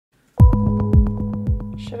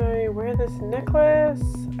wear this necklace?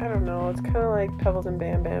 I don't know. It's kind of like Pebbles and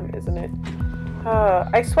Bam Bam, isn't it?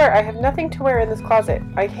 I swear, I have nothing to wear in this closet.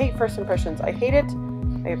 I hate first impressions. I hate it.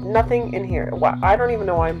 I have nothing in here. Wow, I don't even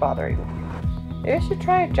know why I'm bothering. Maybe I should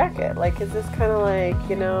try a jacket. Like, is this kind of like,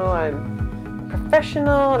 you know, I'm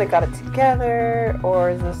professional and I got it together? Or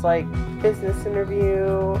is this like business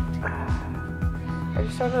interview? I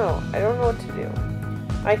just don't know. I don't know what to do.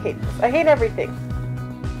 I hate this. I hate everything.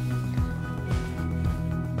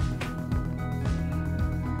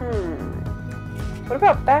 What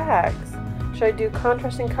about bags? Should I do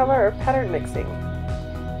contrasting color or pattern mixing?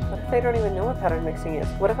 What if they don't even know what pattern mixing is?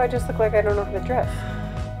 What if I just look like I don't know how to dress?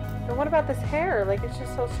 And what about this hair? Like, it's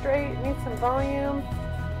just so straight. It needs some volume.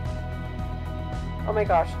 Oh my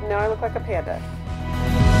gosh, now I look like a panda.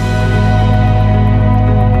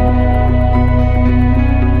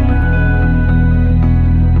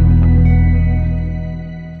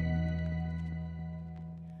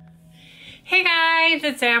 Hey guys,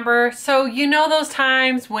 it's Amber. So you know those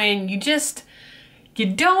times when you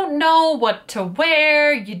don't know what to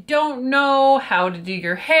wear, you don't know how to do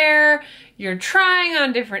your hair, you're trying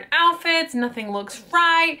on different outfits, nothing looks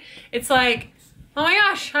right. It's like, oh my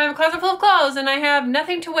gosh, I have a closet full of clothes and I have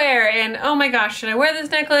nothing to wear, and oh my gosh, should I wear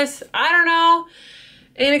this necklace? I don't know.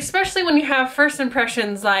 And especially when you have first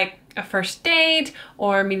impressions like a first date,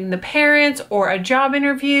 or meeting the parents, or a job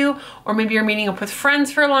interview, or maybe you're meeting up with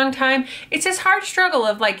friends for a long time. It's this hard struggle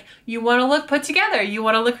of like, you want to look put together, you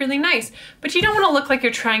want to look really nice, but you don't want to look like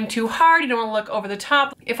you're trying too hard, you don't want to look over the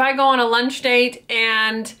top. If I go on a lunch date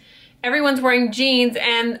and everyone's wearing jeans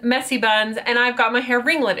and messy buns and I've got my hair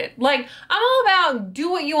ringleted, like, I'm all about do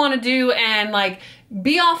what you want to do and like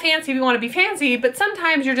be all fancy if you want to be fancy, but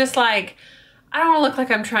sometimes you're just like, I don't want to look like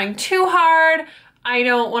I'm trying too hard. I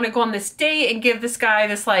don't want to go on this date and give this guy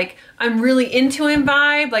this like, I'm really into him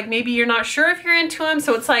vibe. Like, maybe you're not sure if you're into him.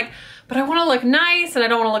 So it's like, but I want to look nice and I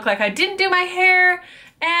don't want to look like I didn't do my hair.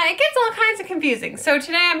 And it gets all kinds of confusing. So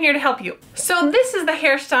today I'm here to help you. So this is the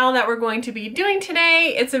hairstyle that we're going to be doing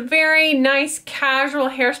today. It's a very nice casual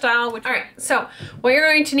hairstyle. All right, so what you're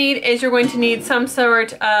going to need is you're going to need some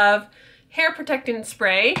sort of hair protectant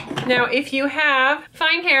spray. Now, if you have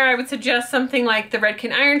fine hair, I would suggest something like the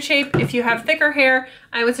Redken Iron Shape. If you have thicker hair,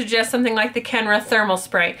 I would suggest something like the Kenra Thermal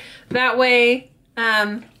Spray. That way,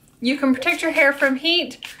 you can protect your hair from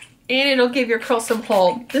heat and it'll give your curl some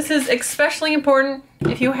hold. This is especially important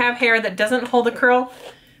if you have hair that doesn't hold a curl.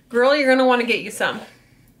 Girl, you're gonna wanna get you some.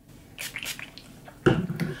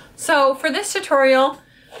 So for this tutorial,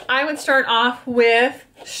 I would start off with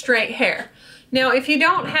straight hair. Now, if you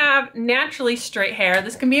don't have naturally straight hair,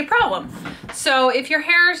 this can be a problem. So if your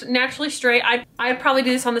hair's naturally straight, I'd probably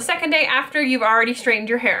do this on the second day after you've already straightened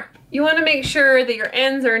your hair. You wanna make sure that your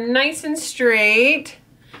ends are nice and straight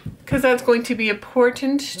because that's going to be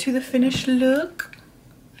important to the finished look.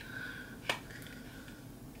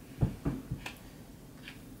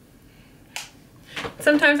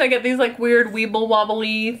 Sometimes I get these like weird weeble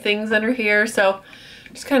wobbly things under here, so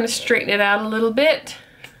just kind of straighten it out a little bit.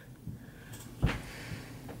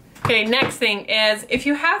 Okay, next thing is, if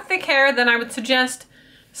you have thick hair, then I would suggest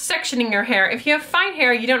sectioning your hair. If you have fine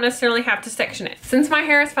hair, you don't necessarily have to section it. Since my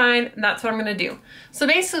hair is fine, that's what I'm gonna do. So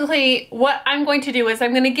basically, what I'm going to do is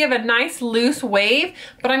I'm gonna give a nice loose wave,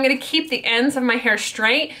 but I'm gonna keep the ends of my hair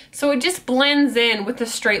straight so it just blends in with the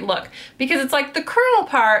straight look. Because it's like the curl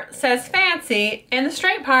part says fancy and the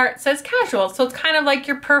straight part says casual. So it's kind of like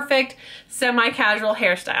your perfect semi-casual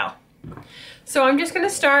hairstyle. So I'm just gonna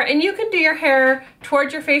start, and you can do your hair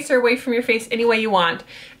towards your face or away from your face any way you want.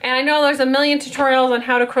 And I know there's a million tutorials on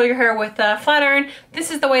how to curl your hair with a flat iron.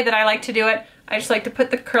 This is the way that I like to do it. I just like to put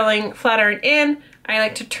the curling flat iron in. I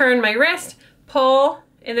like to turn my wrist, pull,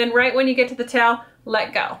 and then right when you get to the tail,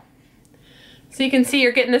 let go. So you can see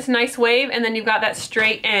you're getting this nice wave, and then you've got that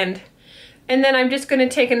straight end. And then I'm just gonna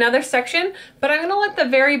take another section, but I'm gonna let the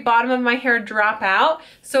very bottom of my hair drop out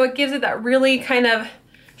so it gives it that really kind of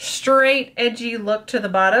straight, edgy look to the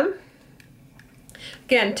bottom.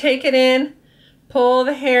 Again, take it in, pull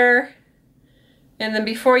the hair, and then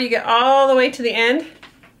before you get all the way to the end,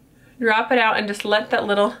 drop it out and just let that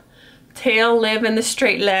little tail live in the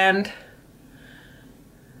straight land.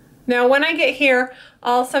 Now when I get here,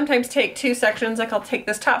 I'll sometimes take two sections, like I'll take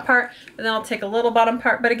this top part and then I'll take a little bottom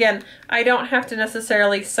part, but again, I don't have to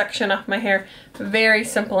necessarily section off my hair. Very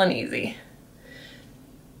simple and easy.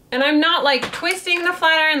 And I'm not like twisting the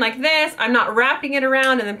flat iron like this. I'm not wrapping it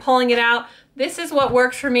around and then pulling it out. This is what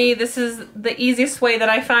works for me. This is the easiest way that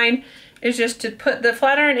I find, is just to put the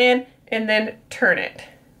flat iron in and then turn it.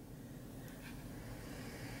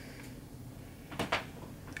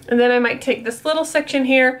 And then I might take this little section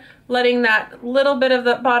here, letting that little bit of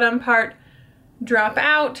the bottom part drop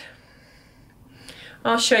out.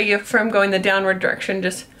 I'll show you from going the downward direction,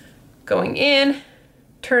 just going in,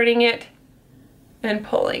 turning it, and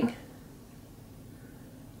pulling.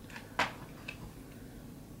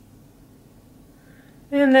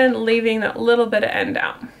 And then leaving that little bit of end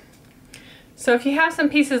out. So if you have some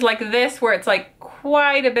pieces like this where it's like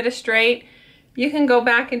quite a bit of straight, you can go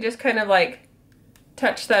back and just kind of like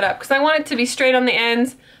touch that up. Because I want it to be straight on the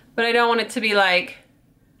ends, but I don't want it to be like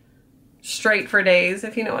straight for days,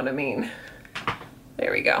 if you know what I mean.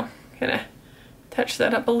 There we go. Kind of touch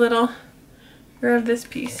that up a little. Grab this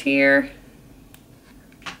piece here.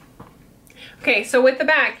 Okay, so with the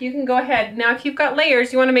back, you can go ahead. Now, if you've got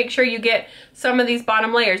layers, you want to make sure you get some of these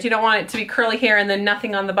bottom layers. You don't want it to be curly hair and then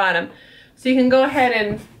nothing on the bottom. So you can go ahead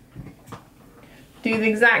and do the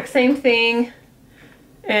exact same thing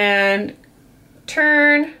and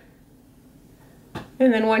turn.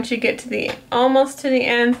 And then once you get to the almost to the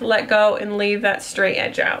end, let go and leave that straight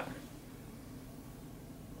edge out.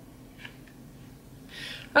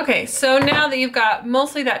 Okay, so now that you've got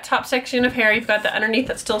mostly that top section of hair, you've got the underneath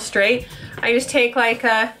that's still straight, I just take like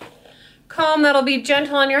a comb that'll be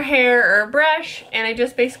gentle on your hair or a brush, and I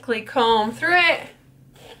just basically comb through it,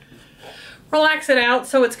 relax it out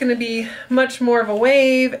so it's going to be much more of a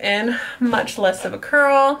wave and much less of a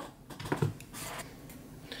curl.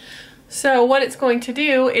 So what it's going to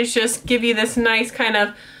do is just give you this nice kind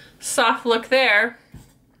of soft look there,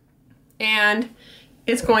 and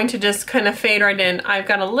it's going to just kind of fade right in. I've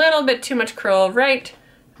got a little bit too much curl right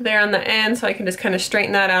there on the end, so I can just kind of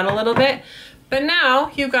straighten that out a little bit. But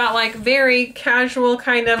now you've got like very casual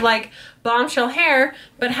kind of like bombshell hair,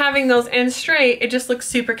 but having those ends straight, it just looks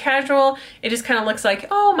super casual. It just kind of looks like,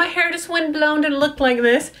 oh, my hair just wind blown and looked like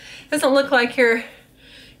this. It doesn't look like you're,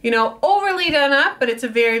 you know, overly done up, but it's a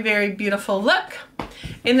very, very beautiful look.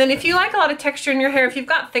 And then if you like a lot of texture in your hair, if you've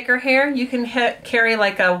got thicker hair, you can carry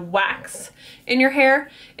like a wax in your hair.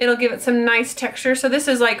 It'll give it some nice texture. So this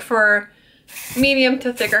is like for medium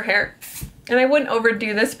to thicker hair. And I wouldn't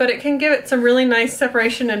overdo this, but it can give it some really nice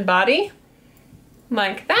separation in body.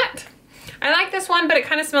 Like that. I like this one, but it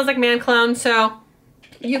kind of smells like man cologne, so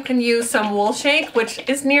you can use some wool shake, which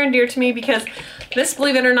is near and dear to me because this,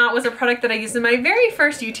 believe it or not, was a product that I used in my very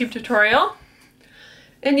first YouTube tutorial.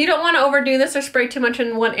 And you don't want to overdo this or spray too much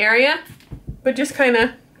in one area, but just kind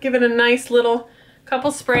of give it a nice little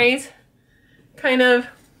couple sprays, kind of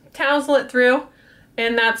tousle it through,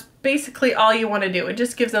 and that's basically all you want to do. It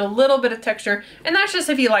just gives it a little bit of texture, and that's just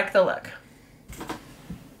if you like the look.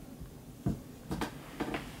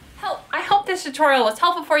 I hope this tutorial was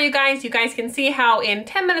helpful for you guys. You guys can see how in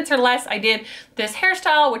 10 minutes or less I did this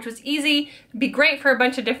hairstyle, which was easy. It'd be great for a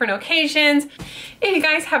bunch of different occasions. If you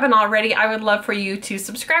guys haven't already, I would love for you to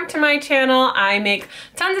subscribe to my channel. I make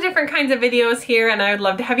tons of different kinds of videos here, and I would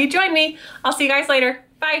love to have you join me. I'll see you guys later.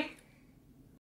 Bye.